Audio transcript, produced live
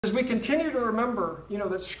As we continue to remember,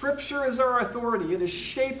 that Scripture is our authority, it is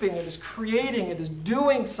shaping, it is creating, it is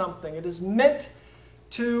doing something, it is meant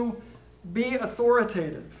to be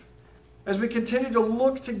authoritative. As we continue to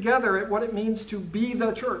look together at what it means to be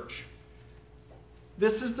the church,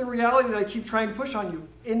 this is the reality that I keep trying to push on you.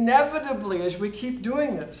 Inevitably, as we keep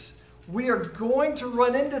doing this, we are going to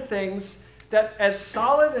run into things that, as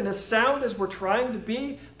solid and as sound as we're trying to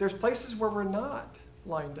be, there's places where we're not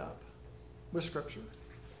lined up with Scripture.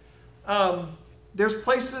 There's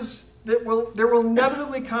places that there will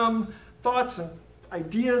inevitably come thoughts and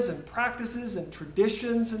ideas and practices and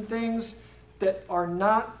traditions and things that are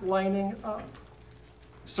not lining up.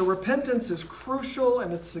 So repentance is crucial,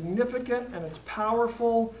 and it's significant, and it's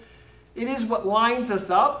powerful. It is what lines us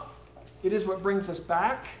up. It is what brings us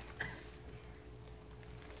back.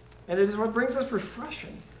 And it is what brings us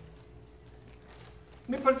refreshing.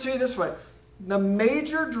 Let me put it to you this way. The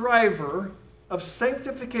major driver of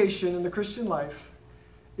sanctification in the Christian life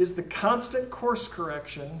is the constant course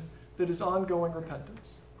correction that is ongoing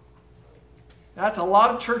repentance. Now, that's a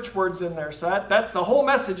lot of church words in there, so that's the whole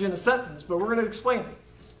message in a sentence, but we're going to explain it.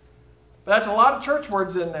 But that's a lot of church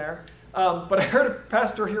words in there. But I heard a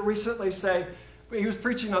pastor here recently say, he was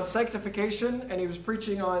preaching on sanctification, and he was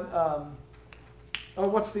preaching on,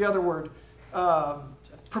 what's the other word?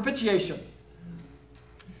 Propitiation.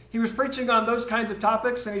 He was preaching on those kinds of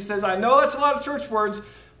topics, and he says, I know that's a lot of church words,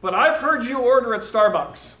 but I've heard you order at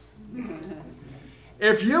Starbucks.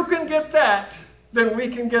 If you can get that, then we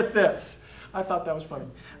can get this. I thought that was funny.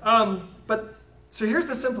 So here's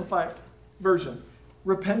the simplified version.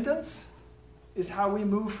 Repentance is how we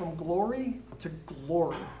move from glory, to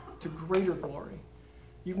greater glory.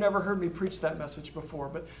 You've never heard me preach that message before,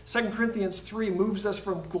 but 2 Corinthians 3 moves us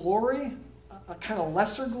from glory, a kind of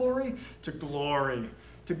lesser glory, to glory,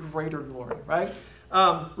 to greater glory, right?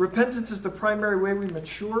 Repentance is the primary way we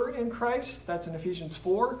mature in Christ. That's in Ephesians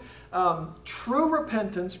 4. True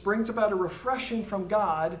repentance brings about a refreshing from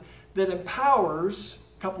God that empowers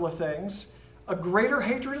a couple of things: a greater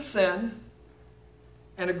hatred of sin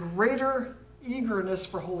and a greater eagerness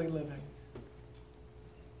for holy living.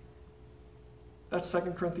 That's 2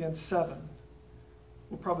 Corinthians 7.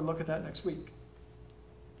 We'll probably look at that next week.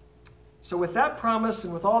 So with that promise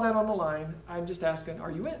and with all that on the line, I'm just asking,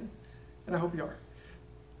 are you in? And I hope you are.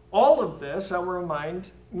 All of this, I will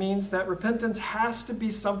remind, means that repentance has to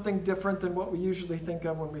be something different than what we usually think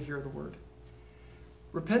of when we hear the word.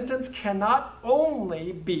 Repentance cannot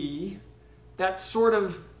only be that sort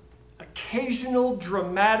of occasional,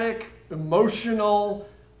 dramatic, emotional,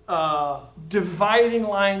 dividing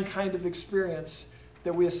line kind of experience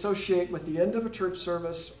that we associate with the end of a church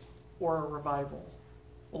service or a revival.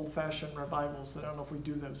 Old-fashioned revivals that I don't know if we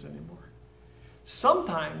do those anymore.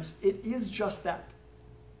 Sometimes it is just that.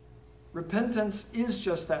 Repentance is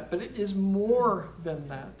just that, but it is more than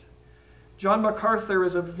that. John MacArthur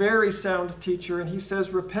is a very sound teacher, and he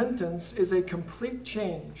says repentance is a complete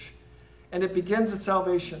change, and it begins at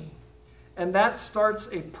salvation. And that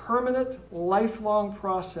starts a permanent, lifelong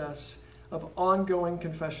process of ongoing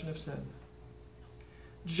confession of sin.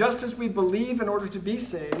 Just as we believe in order to be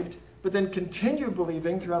saved, but then continue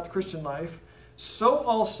believing throughout the Christian life, so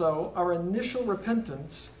also our initial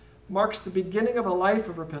repentance marks the beginning of a life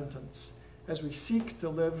of repentance as we seek to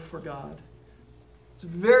live for God. It's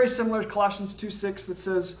very similar to Colossians 2:6 that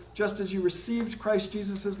says, just as you received Christ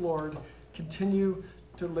Jesus as Lord, continue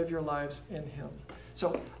to live your lives in Him.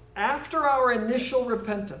 So after our initial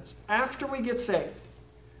repentance, after we get saved,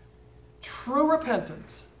 true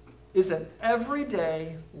repentance is an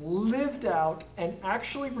everyday, lived out, and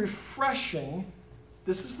actually refreshing.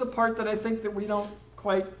 This is the part that I think that we don't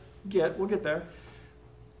quite get. We'll get there.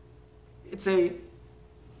 It's a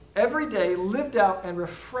everyday, lived out, and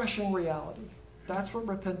refreshing reality. That's what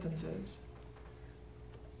repentance is.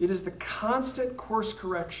 It is the constant course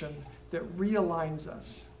correction that realigns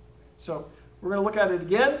us. So we're going to look at it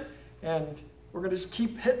again, and we're going to just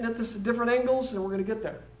keep hitting at this at different angles, and we're going to get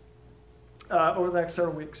there over the next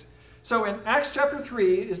several weeks. So in Acts chapter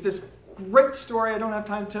 3 is this great story. I don't have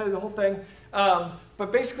time to tell you the whole thing.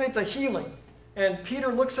 But basically it's a healing. And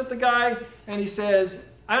Peter looks at the guy and he says,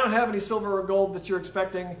 I don't have any silver or gold that you're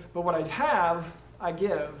expecting, but what I have, I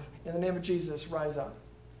give. In the name of Jesus, rise up.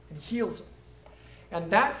 And heals him. And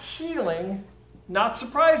that healing, not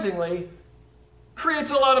surprisingly, creates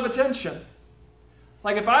a lot of attention.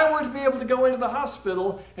 Like if I were to be able to go into the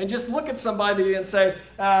hospital and just look at somebody and say,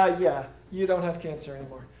 yeah, you don't have cancer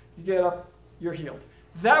anymore. You get up, you're healed.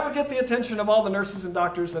 That would get the attention of all the nurses and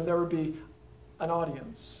doctors, and there would be an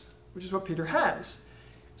audience, which is what Peter has.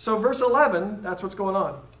 So verse 11, that's what's going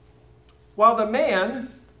on. While the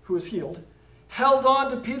man who was healed held on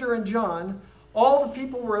to Peter and John, all the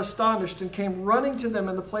people were astonished and came running to them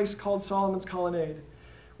in the place called Solomon's Colonnade.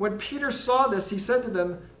 When Peter saw this, he said to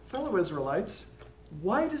them, "Fellow Israelites,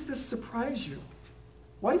 why does this surprise you?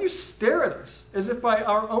 Why do you stare at us as if by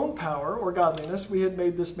our own power or godliness we had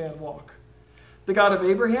made this man walk? The God of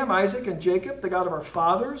Abraham, Isaac, and Jacob, the God of our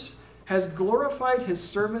fathers, has glorified his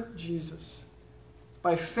servant Jesus.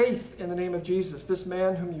 By faith in the name of Jesus, this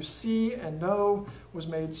man whom you see and know was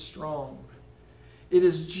made strong. It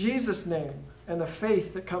is Jesus' name and the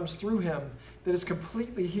faith that comes through him that has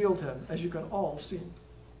completely healed him, as you can all see."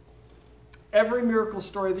 Every miracle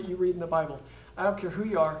story that you read in the Bible, I don't care who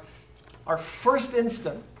you are, our first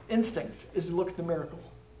instinct is to look at the miracle.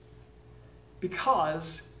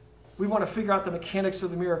 Because we want to figure out the mechanics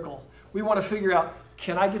of the miracle. We want to figure out,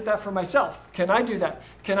 can I get that for myself? Can I do that?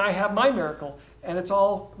 Can I have my miracle? And it's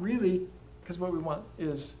all really because what we want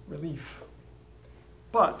is relief.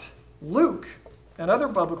 But Luke and other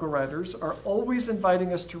biblical writers are always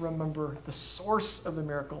inviting us to remember the source of the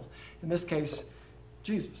miracle. In this case,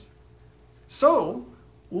 Jesus. So,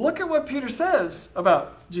 look at what Peter says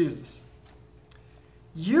about Jesus.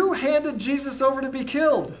 You handed Jesus over to be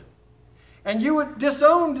killed, and you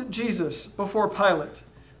disowned Jesus before Pilate,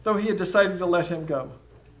 though he had decided to let him go.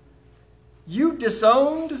 You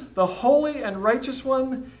disowned the holy and righteous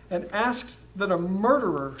one and asked that a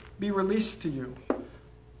murderer be released to you.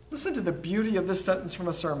 Listen to the beauty of this sentence from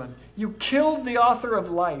a sermon. You killed the author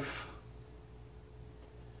of life,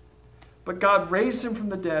 but God raised him from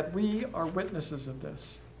the dead. We are witnesses of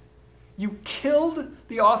this. You killed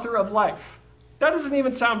the author of life. That doesn't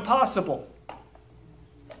even sound possible.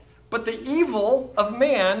 But the evil of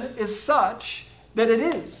man is such that it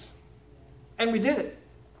is. And we did it.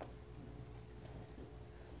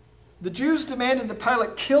 The Jews demanded that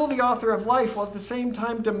Pilate kill the author of life while at the same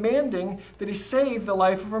time demanding that he save the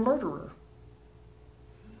life of a murderer.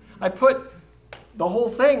 I put the whole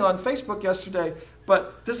thing on Facebook yesterday,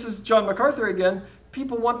 but this is John MacArthur again.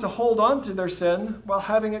 People want to hold on to their sin while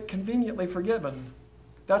having it conveniently forgiven.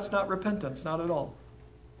 That's not repentance, not at all.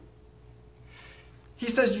 He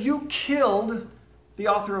says, you killed the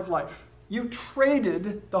author of life. You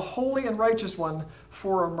traded the holy and righteous one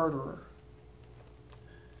for a murderer.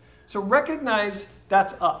 So recognize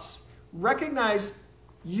that's us. Recognize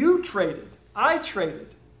you traded, I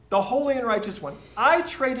traded the holy and righteous one. I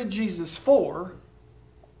traded Jesus for,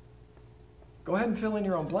 go ahead and fill in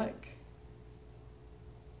your own blank.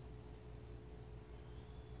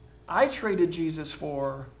 I traded Jesus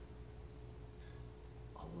for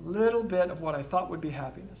a little bit of what I thought would be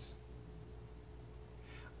happiness.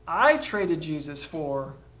 I traded Jesus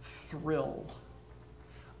for thrill.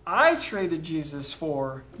 I traded Jesus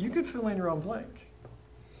for, you can fill in your own blank.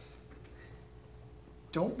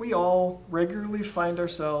 Don't we all regularly find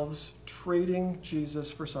ourselves trading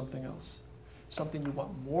Jesus for something else? Something you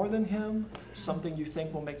want more than him, something you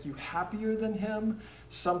think will make you happier than him,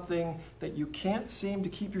 something that you can't seem to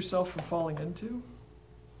keep yourself from falling into?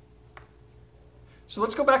 So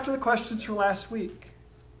let's go back to the questions from last week.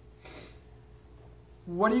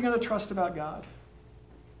 What are you going to trust about God?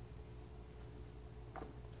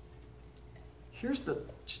 Here's the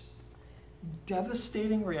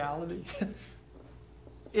devastating reality.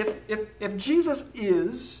 If Jesus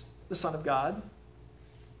is the Son of God,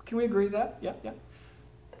 can we agree that? Yeah.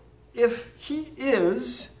 If he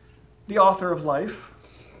is the author of life,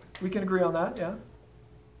 we can agree on that, yeah?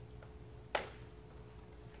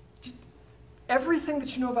 Everything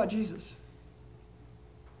that you know about Jesus,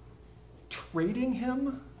 trading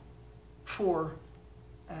him for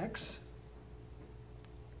X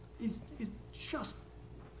is just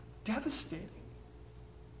devastating.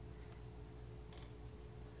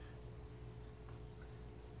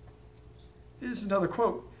 Here's another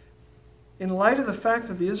quote. In light of the fact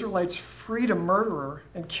that the Israelites freed a murderer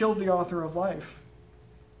and killed the author of life,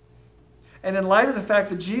 and in light of the fact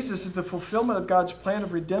that Jesus is the fulfillment of God's plan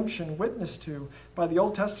of redemption witnessed to by the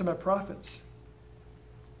Old Testament prophets,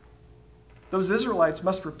 those Israelites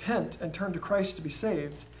must repent and turn to Christ to be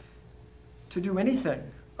saved. To do anything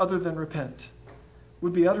other than repent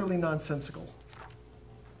would be utterly nonsensical.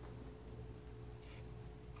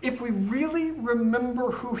 If we really remember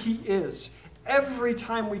who he is, every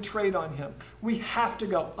time we trade on him, we have to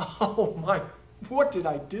go, oh my, what did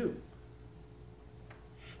I do?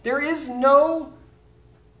 There is no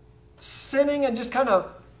sinning and just kind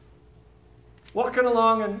of walking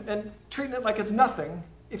along and treating it like it's nothing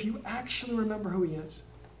if you actually remember who he is,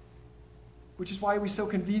 which is why we so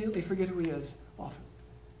conveniently forget who he is often.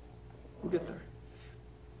 We'll get there.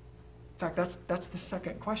 In fact, that's the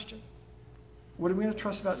second question. What are we going to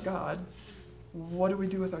trust about God? What do we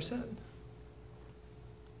do with our sin?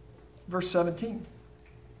 Verse 17.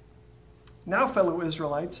 Now, fellow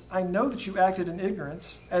Israelites, I know that you acted in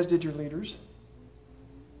ignorance, as did your leaders.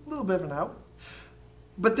 A little bit of an out.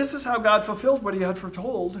 But this is how God fulfilled what he had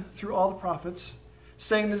foretold through all the prophets,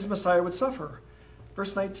 saying that his Messiah would suffer.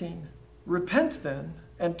 Verse 19. Repent then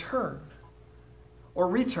and turn, or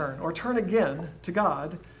return, or turn again to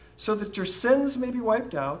God, so that your sins may be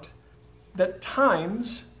wiped out, that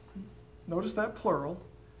times, notice that plural,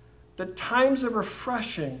 that times of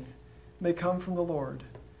refreshing may come from the Lord,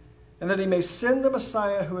 and that he may send the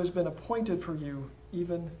Messiah who has been appointed for you,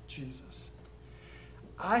 even Jesus.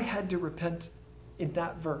 I had to repent in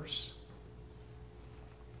that verse.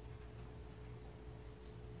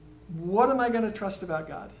 What am I going to trust about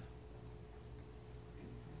God?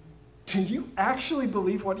 Do you actually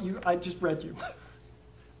believe what I just read you?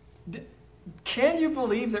 Can you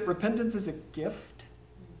believe that repentance is a gift?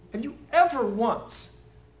 Have you ever once,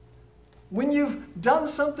 when you've done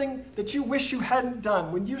something that you wish you hadn't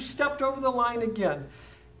done, when you stepped over the line again,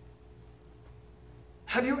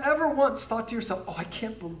 have you ever once thought to yourself, oh, I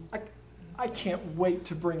can't wait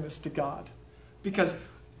to bring this to God because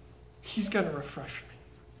he's going to refresh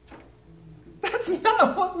me? That's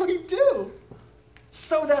not what we do.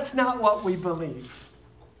 So that's not what we believe.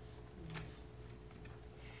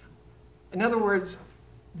 In other words,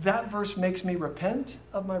 that verse makes me repent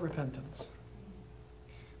of my repentance.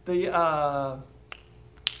 The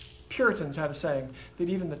Puritans had a saying that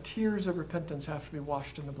even the tears of repentance have to be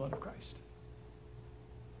washed in the blood of Christ.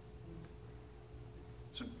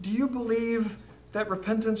 So do you believe that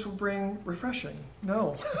repentance will bring refreshing?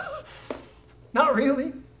 No. Not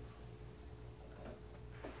really.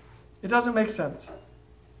 It doesn't make sense.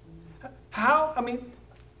 How? I mean,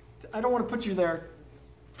 I don't want to put you there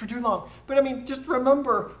for too long, but I mean, just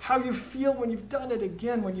remember how you feel when you've done it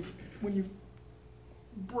again, when you've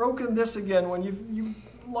broken this again, when you've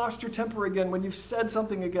lost your temper again, when you've said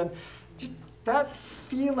something again. Just that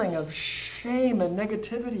feeling of shame and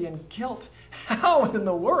negativity and guilt. How in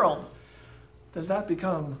the world does that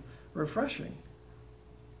become refreshing?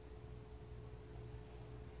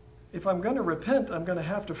 If I'm going to repent, I'm going to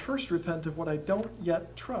have to first repent of what I don't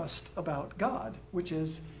yet trust about God, which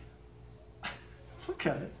is, look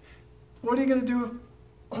at it. What are you going to do?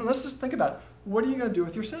 Let's just think about it. What are you going to do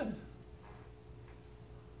with your sin?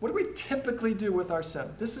 What do we typically do with our sin?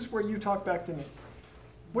 This is where you talk back to me.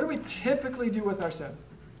 What do we typically do with our sin?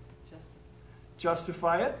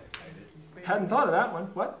 Justify it. Hadn't thought of that one.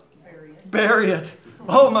 What? Bury it.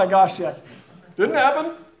 Oh my gosh, yes. Didn't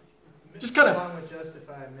happen. Just kind of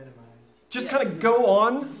justify and minimize. Just kind of go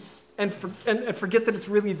on and forget that it's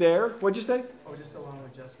really there. What'd you say? Oh, just along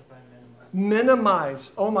with justify and minimize.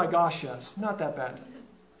 Minimize. Oh my gosh, yes. Not that bad.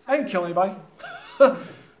 I didn't kill anybody.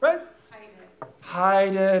 Right?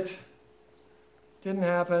 Hide it. Didn't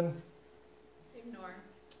happen.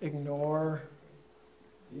 Ignore.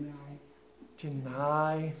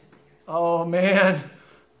 Deny. Oh man.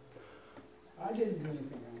 I didn't do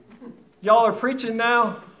anything wrong. Y'all are preaching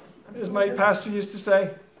now, as my pastor used to say.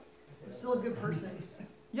 I'm still a good person.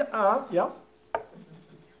 Yeah, yeah.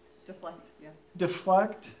 Deflect, yeah.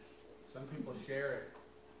 Deflect. Some people share it.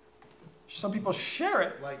 Some people share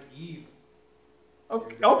it. Like Eve.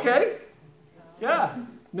 Okay. Yeah.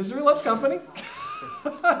 Misery loves company.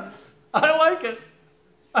 I like it.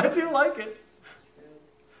 I do like it.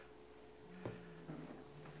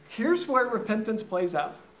 Here's where repentance plays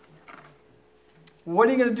out. What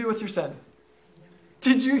are you going to do with your sin?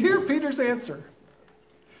 Did you hear Peter's answer?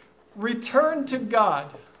 Return to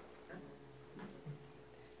God.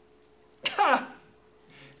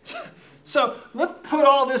 So let's put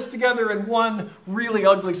all this together in one really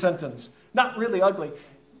ugly sentence. Not really ugly.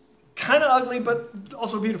 Kind of ugly, but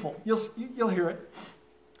also beautiful. You'll hear it.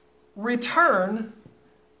 Return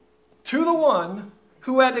to the one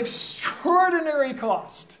who at extraordinary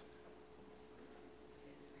cost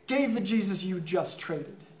gave the Jesus you just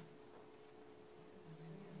traded.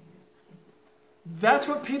 That's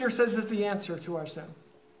what Peter says is the answer to our sin.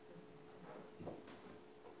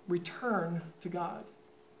 Return to God.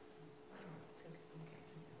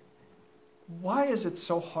 Why is it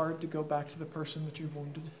so hard to go back to the person that you've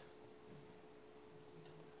wounded?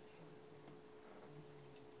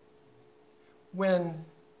 When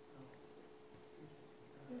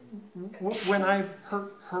I've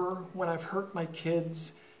hurt her, when I've hurt my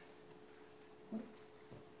kids,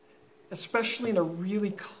 especially in a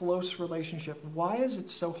really close relationship, why is it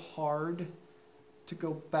so hard to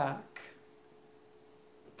go back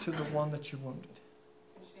to the one that you wounded?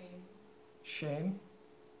 Shame. Shame?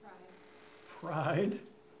 Pride. Pride?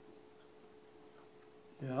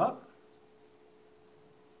 Yeah.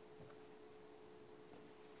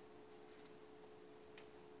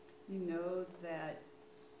 You know that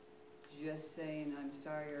just saying I'm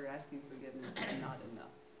sorry or asking forgiveness is not enough.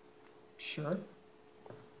 Sure.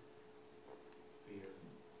 Fear.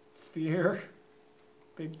 Fear.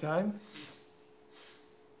 Big time.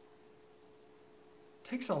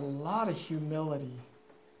 Takes a lot of humility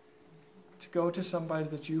to go to somebody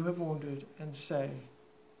that you have wounded and say,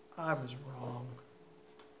 I was wrong.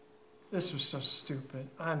 This was so stupid.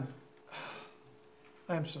 I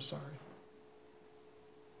am so sorry.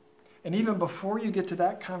 And even before you get to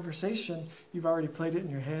that conversation, you've already played it in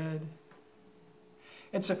your head.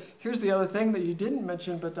 And so here's the other thing that you didn't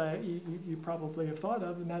mention, but you probably have thought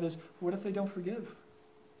of, and that is, what if they don't forgive?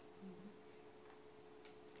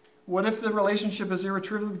 What if the relationship is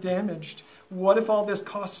irretrievably damaged? What if all this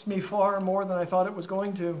costs me far more than I thought it was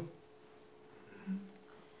going to?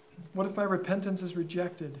 What if my repentance is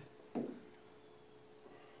rejected?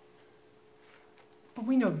 But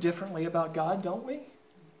we know differently about God, don't we?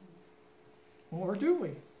 Or do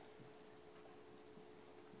we?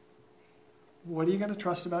 What are you going to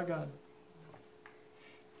trust about God?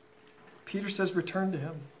 Peter says, return to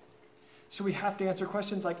him. So we have to answer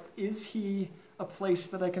questions like, is he a place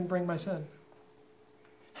that I can bring my sin?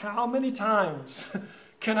 How many times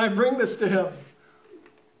can I bring this to him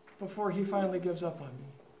before he finally gives up on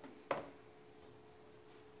me?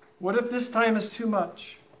 What if this time is too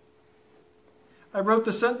much? I wrote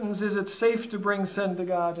the sentence, is it safe to bring sin to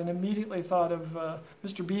God? And immediately thought of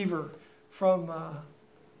Mr. Beaver from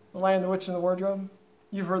The Lion, the Witch, and the Wardrobe.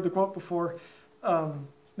 You've heard the quote before.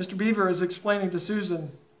 Mr. Beaver is explaining to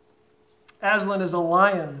Susan, Aslan is a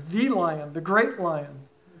lion, the great lion.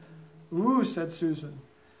 Ooh, said Susan,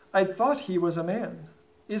 I thought he was a man.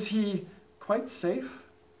 Is he quite safe?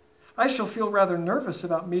 I shall feel rather nervous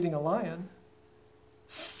about meeting a lion.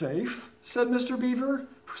 Safe? Said Mr. Beaver.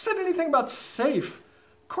 Who said anything about safe?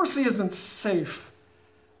 Of course he isn't safe.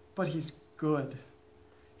 But he's good.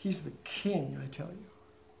 He's the king, I tell you.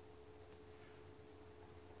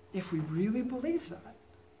 If we really believe that,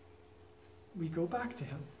 we go back to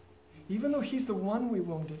him. Even though he's the one we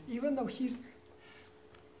wounded, even though he's...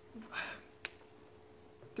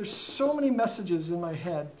 There's so many messages in my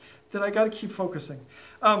head that I got to keep focusing.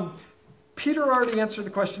 Peter already answered the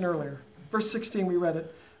question earlier. Verse 16, we read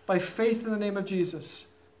it. By faith in the name of Jesus,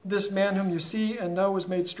 this man whom you see and know was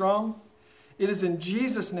made strong. It is in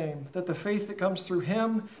Jesus' name that the faith that comes through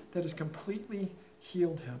him that has completely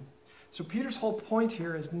healed him. So Peter's whole point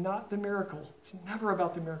here is not the miracle. It's never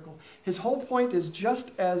about the miracle. His whole point is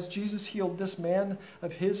just as Jesus healed this man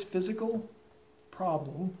of his physical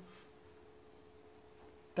problem,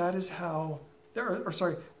 that is how,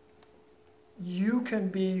 you can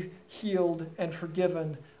be healed and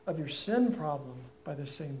forgiven of your sin problem by the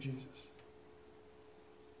same Jesus.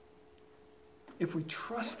 If we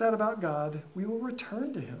trust that about God, we will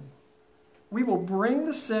return to him. We will bring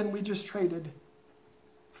the sin we just traded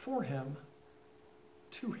for him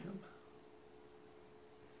to him.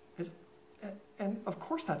 And of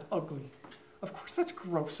course that's ugly. Of course that's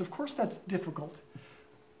gross. Of course that's difficult.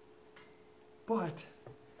 But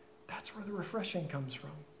that's where the refreshing comes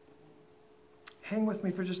from. Hang with me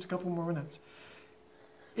for just a couple more minutes.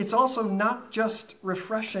 It's also not just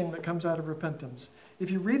refreshing that comes out of repentance. If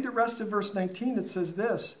you read the rest of verse 19, it says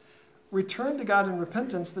this, return to God in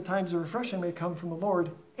repentance, the times of refreshing may come from the Lord,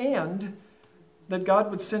 and that God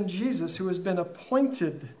would send Jesus, who has been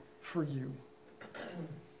appointed for you.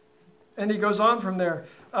 And he goes on from there.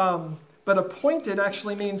 But appointed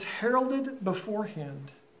actually means heralded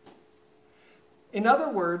beforehand. In other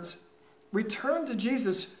words, return to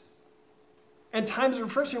Jesus, and times of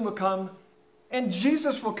refreshing will come, and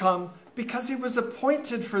Jesus will come because he was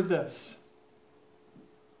appointed for this.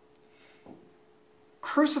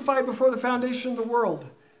 Crucified before the foundation of the world,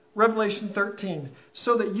 Revelation 13,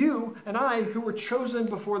 so that you and I, who were chosen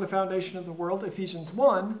before the foundation of the world, Ephesians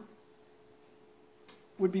 1,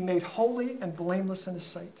 would be made holy and blameless in his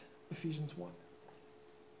sight, Ephesians 1.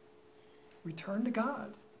 Return to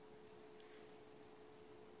God.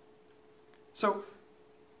 So,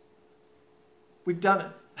 we've done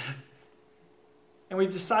it. And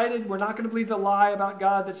we've decided we're not going to believe the lie about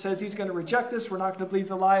God that says he's going to reject us. We're not going to believe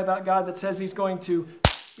the lie about God that says he's going to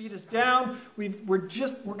beat us down. We're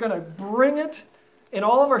going to bring it in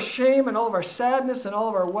all of our shame and all of our sadness and all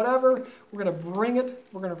of our whatever. We're going to bring it.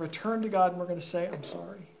 We're going to return to God and we're going to say, I'm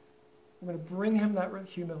sorry. We're going to bring him that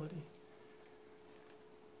humility.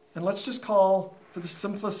 And let's just call, for the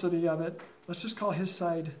simplicity of it, let's just call his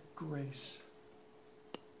side grace.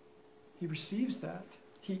 He receives that.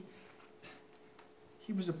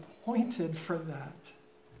 He was appointed for that.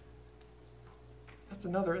 That's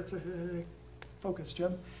another, it's a focus,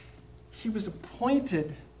 Jim. He was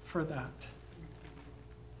appointed for that.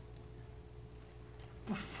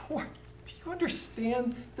 Do you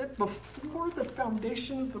understand that before the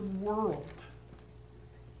foundation of the world,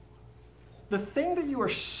 the thing that you are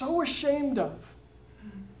so ashamed of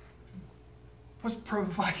was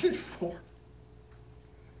provided for?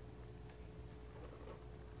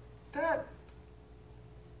 That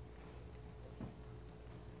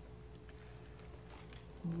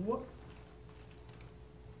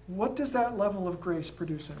what does that level of grace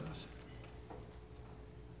produce in us?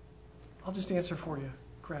 I'll just answer for you.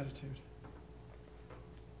 Gratitude.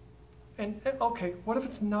 And okay, what if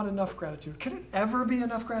it's not enough gratitude? Can it ever be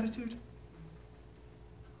enough gratitude?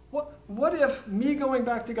 What if me going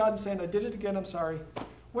back to God and saying, I did it again, I'm sorry,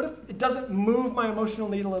 what if it doesn't move my emotional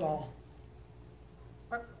needle at all?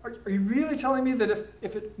 Are you really telling me that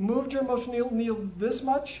if it moved your emotional needle this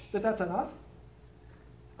much, that that's enough?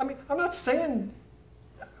 I mean, I'm not saying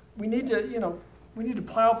we need to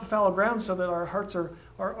plow up the fallow ground so that our hearts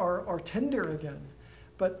are tender again.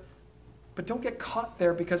 But don't get caught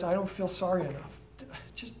there because I don't feel sorry enough.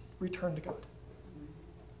 Just return to God.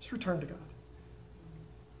 Just return to God.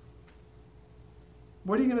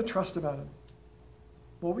 What are you going to trust about Him?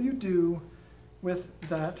 What will you do with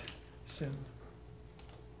that sin?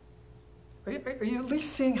 Are you at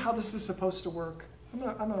least seeing how this is supposed to work? I'm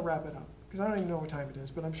going to wrap it up because I don't even know what time it is,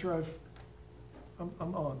 but I'm sure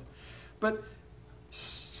I'm on. But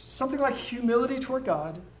something like humility toward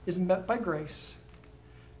God is met by grace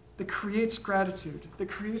that creates gratitude, that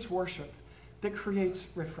creates worship, that creates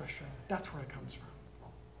refreshing. That's where it comes from.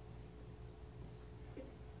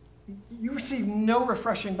 You receive no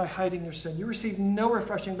refreshing by hiding your sin. You receive no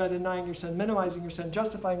refreshing by denying your sin, minimizing your sin,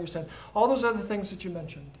 justifying your sin, all those other things that you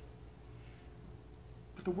mentioned.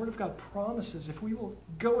 But the Word of God promises if we will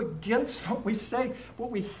go against what we say,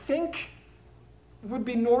 what we think would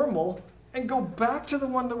be normal, and go back to the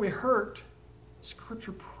one that we hurt,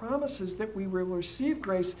 Scripture promises that we will receive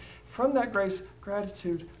grace. From that grace,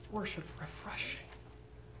 gratitude, worship, refreshing.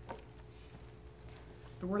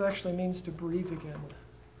 The word actually means to breathe again.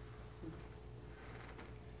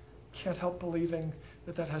 Can't help believing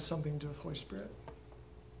that that has something to do with Holy Spirit.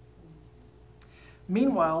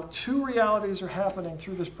 Meanwhile, two realities are happening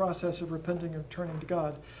through this process of repenting and turning to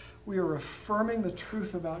God. We are affirming the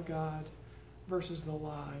truth about God versus the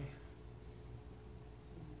lie.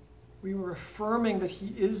 We were affirming that He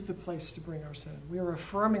is the place to bring our sin. We are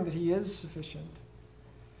affirming that He is sufficient.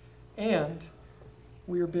 And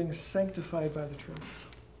we are being sanctified by the truth.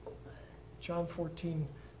 John 14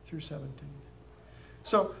 through 17.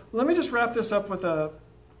 So let me just wrap this up with a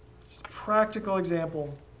practical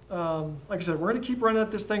example. Like I said, we're going to keep running at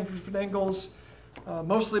this thing from different angles,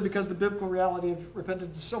 mostly because the biblical reality of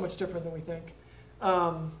repentance is so much different than we think,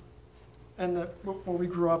 and what we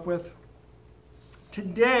grew up with.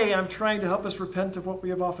 Today, I'm trying to help us repent of what we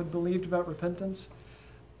have often believed about repentance.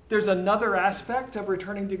 There's another aspect of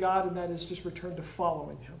returning to God, and that is just return to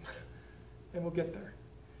following Him. And we'll get there.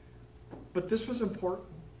 But this was important,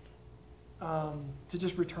 to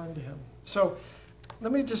just return to Him. So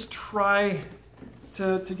let me just try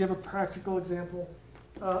to give a practical example.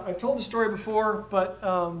 I've told the story before, but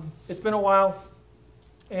it's been a while,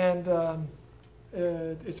 and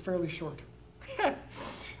it's fairly short.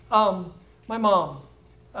 My mom.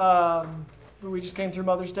 We just came through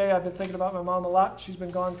Mother's Day. I've been thinking about my mom a lot. She's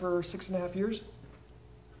been gone for 6.5 years.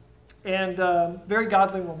 And very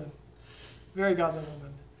godly woman. Very godly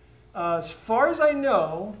woman. As far as I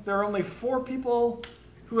know, there are only 4 people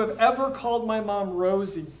who have ever called my mom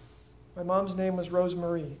Rosie. My mom's name was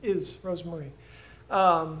Rosemarie, is Rosemarie.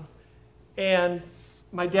 And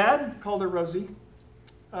my dad called her Rosie.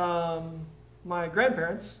 My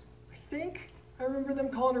grandparents, I remember them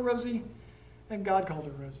calling her Rosie, and God called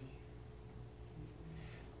her Rosie.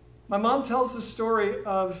 My mom tells the story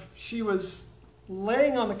of she was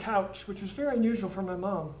laying on the couch, which was very unusual for my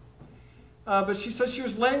mom. But she said she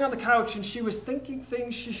was laying on the couch and she was thinking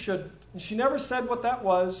things she shouldn't. And she never said what that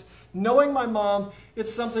was. Knowing my mom,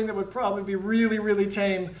 it's something that would probably be really, really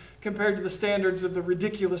tame compared to the standards of the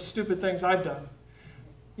ridiculous, stupid things I've done.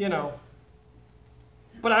 You know.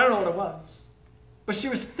 But I don't know what it was. But she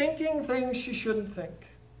was thinking things she shouldn't think.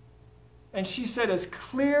 And she said as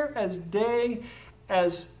clear as day,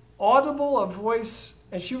 as audible a voice,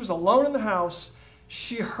 and she was alone in the house,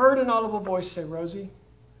 she heard an audible voice say, Rosie.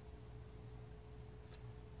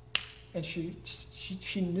 And she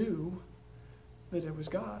knew that it was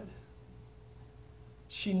God.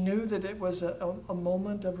 She knew that it was a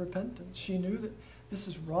moment of repentance. She knew that this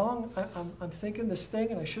is wrong. I'm thinking this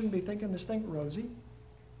thing, and I shouldn't be thinking this thing. Rosie.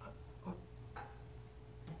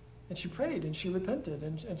 And she prayed, and she repented,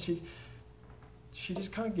 and she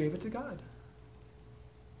just kind of gave it to God.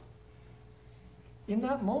 In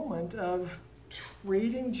that moment of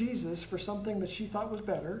trading Jesus for something that she thought was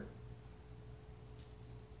better,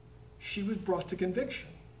 she was brought to conviction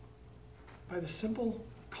by the simple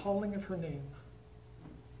calling of her name.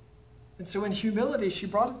 And so in humility, she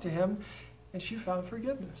brought it to him, and she found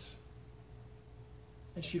forgiveness.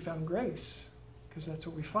 And she found grace, because that's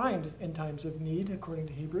what we find in times of need, according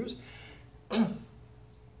to Hebrews.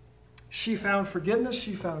 She found forgiveness,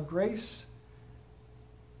 she found grace.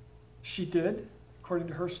 She did, according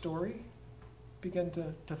to her story, begin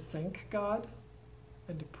to thank God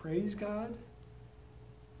and to praise God.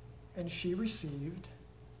 And she received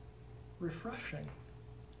refreshing.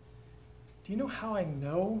 Do you know how I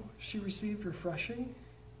know she received refreshing?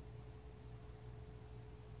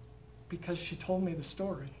 Because she told me the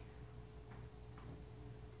story.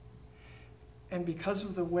 And because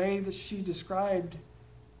of the way that she described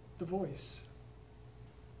the voice.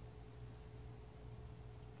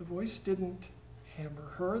 The voice didn't hammer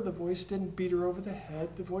her. The voice didn't beat her over the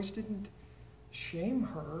head. The voice didn't shame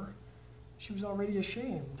her. She was already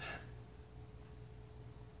ashamed.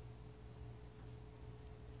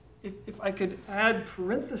 If I could add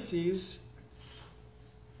parentheses,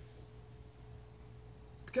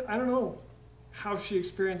 because I don't know how she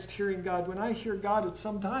experienced hearing God. When I hear God, it's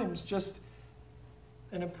sometimes just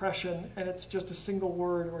an impression, and it's just a single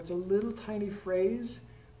word, or it's a little tiny phrase,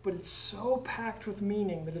 but it's so packed with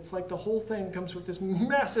meaning that it's like the whole thing comes with this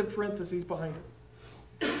massive parentheses behind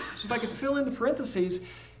it. So if I could fill in the parentheses,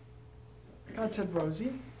 God said,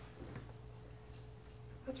 Rosie,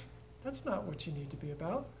 that's not what you need to be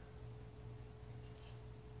about.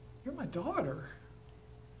 You're my daughter.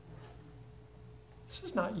 This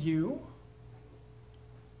is not you.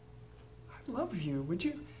 I love you. Would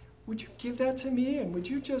you give that to me, and would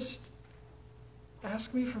you just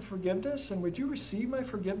ask me for forgiveness, and would you receive my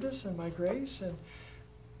forgiveness and my grace, and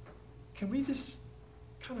can we just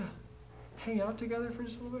kind of hang out together for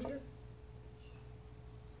just a little bit here?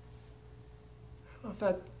 I don't know if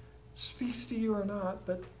that speaks to you or not,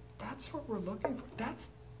 but that's what we're looking for.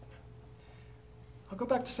 I'll go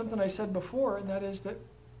back to something I said before, and that is that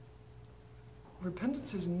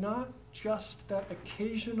repentance is not just that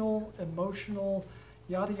occasional, emotional,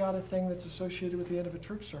 yada yada thing that's associated with the end of a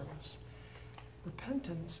church service.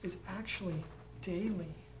 Repentance is actually daily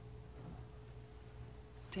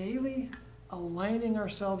aligning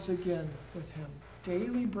ourselves again with Him,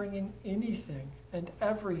 daily bringing anything and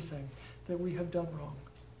everything that we have done wrong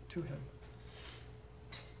to Him,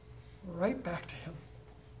 right back to Him,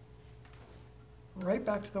 right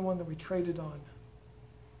back to the one that we traded on.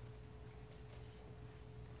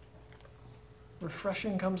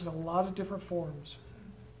 Refreshing comes in a lot of different forms.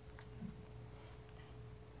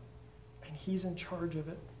 And He's in charge of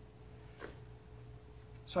it.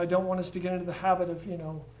 So I don't want us to get into the habit of,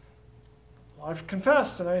 well, I've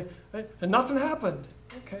confessed and nothing happened.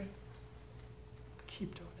 Okay.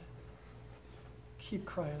 Keep doing it. Keep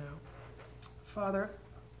crying out. Father,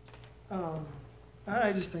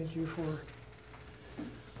 I just thank you for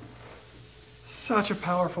such a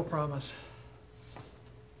powerful promise.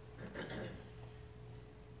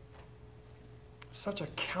 Such a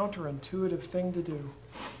counterintuitive thing to do.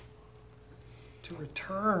 To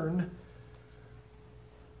return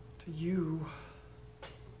to you,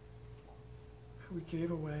 who we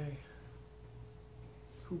gave away,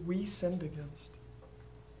 who we sinned against.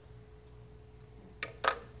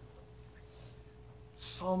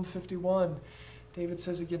 Psalm 51, David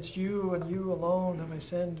says, against you and you alone have I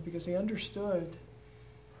sinned, because he understood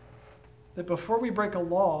that before we break a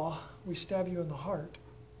law, we stab you in the heart.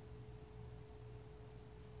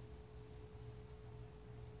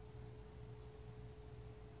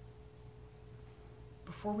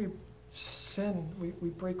 Before we sin, we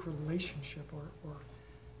break relationship,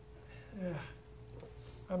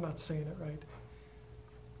 I'm not saying it right.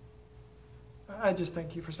 I just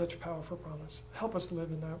thank you for such a powerful promise. Help us live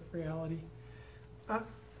in that reality.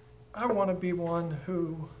 I want to be one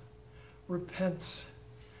who repents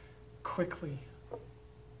quickly,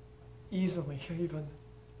 easily even.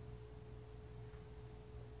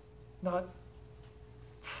 Not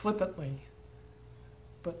flippantly,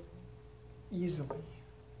 but easily.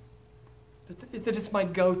 That it's my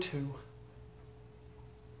go-to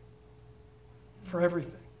for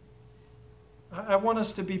everything. I want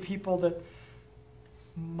us to be people that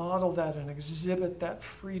model that and exhibit that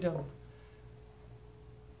freedom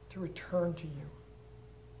to return to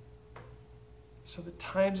you, so that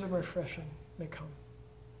times of refreshing may come.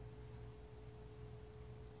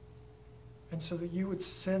 And so that you would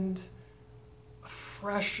send a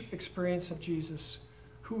fresh experience of Jesus,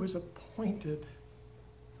 who is appointed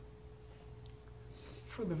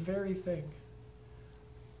for the very thing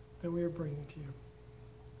that we are bringing to you.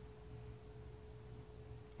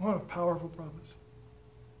 What a powerful promise.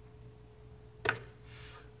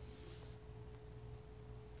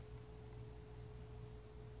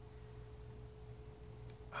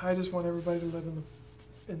 I just want everybody to live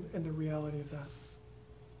in the reality of that.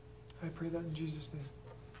 I pray that in Jesus' name.